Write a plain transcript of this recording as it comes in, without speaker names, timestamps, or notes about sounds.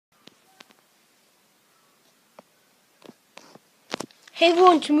Hey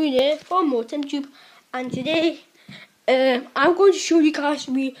everyone, it's me there from MoTube, and today I'm going to show you guys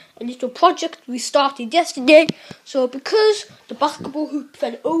a little project we started yesterday. So because the basketball hoop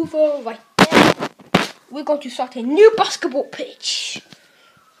fell over right there, we're going to start a new basketball pitch.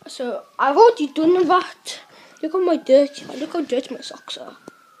 So I've already done that. Look at my dirt. Look how dirty my socks are.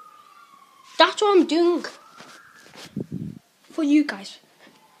 That's what I'm doing for you guys.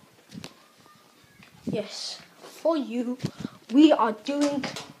 Yes, for you. We are doing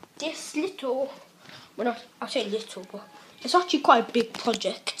this little, well, I say little, but it's actually quite a big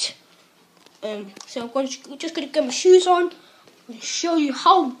project. So I'm just going to get my shoes on and show you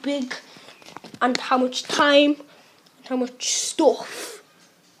how big and how much time and how much stuff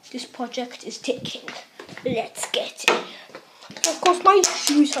this project is taking. Let's get in. Of course, my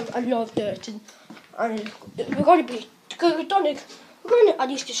shoes have a lot of dirt, and we're going to at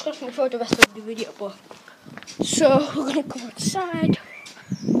least discuss them for the rest of the video. But so we're going to go outside,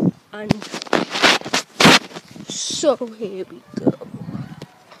 and so here we go.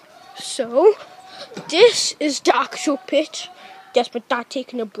 So this is the actual pitch. Just my dad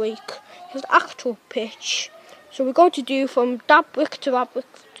taking a break. Here's the actual pitch. So we're going to do from that brick to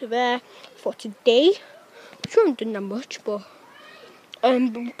there for today. We haven't done that much, but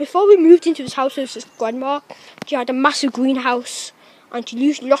before we moved into this house with his grandma, she had a massive greenhouse and she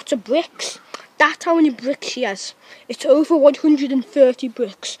used lots of bricks. That's how many bricks she has. It's over 130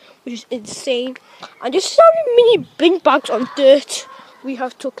 bricks, which is insane. And there's so many bin bags of dirt we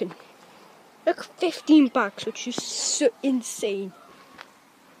have taken. Like 15 bags, which is so insane.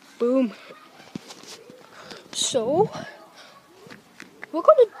 Boom. So we're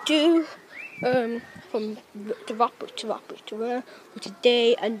gonna do from the rapper to where for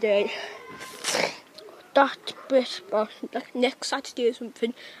today, and then that bit like next Saturday or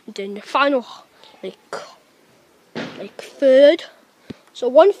something, and then the final like third. So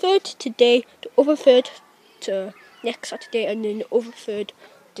 1/3 today, the other third to next Saturday, and then the other third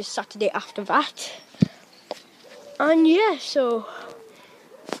this Saturday after that. And yeah, so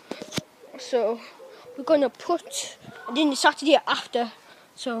we're gonna put, and then the Saturday after,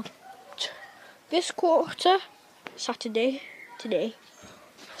 so this quarter Saturday today,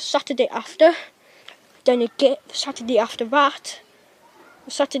 Saturday after, then again Saturday after that,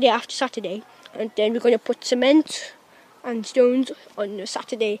 Saturday after Saturday, and then we're gonna put cement and stones on the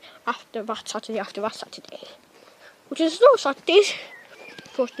Saturday after that, Saturday, which is no Saturdays,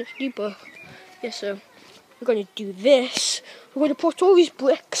 fortunately, but yeah, so we're going to do this. We're going to put all these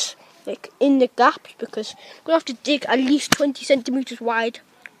bricks like in the gaps, because we're going to have to dig at least 20 centimeters wide,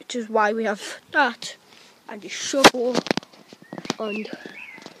 which is why we have that, and the shovel and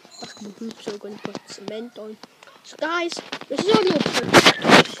basketball hoops. So we're going to put cement on. So guys, this is our little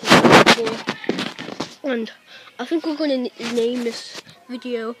project, and I think we're going to name this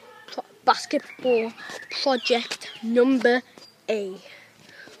video Basketball Project Number A.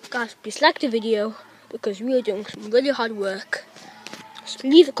 Guys, please like the video, because we are doing some really hard work. So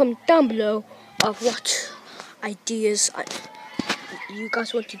leave a comment down below of what ideas you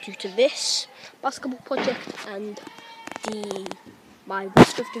guys want to do to this basketball project and my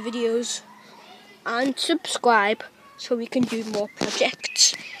rest of the videos, and subscribe so we can do more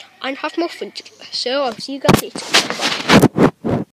projects and have more fun together. So I'll see you guys later. Bye.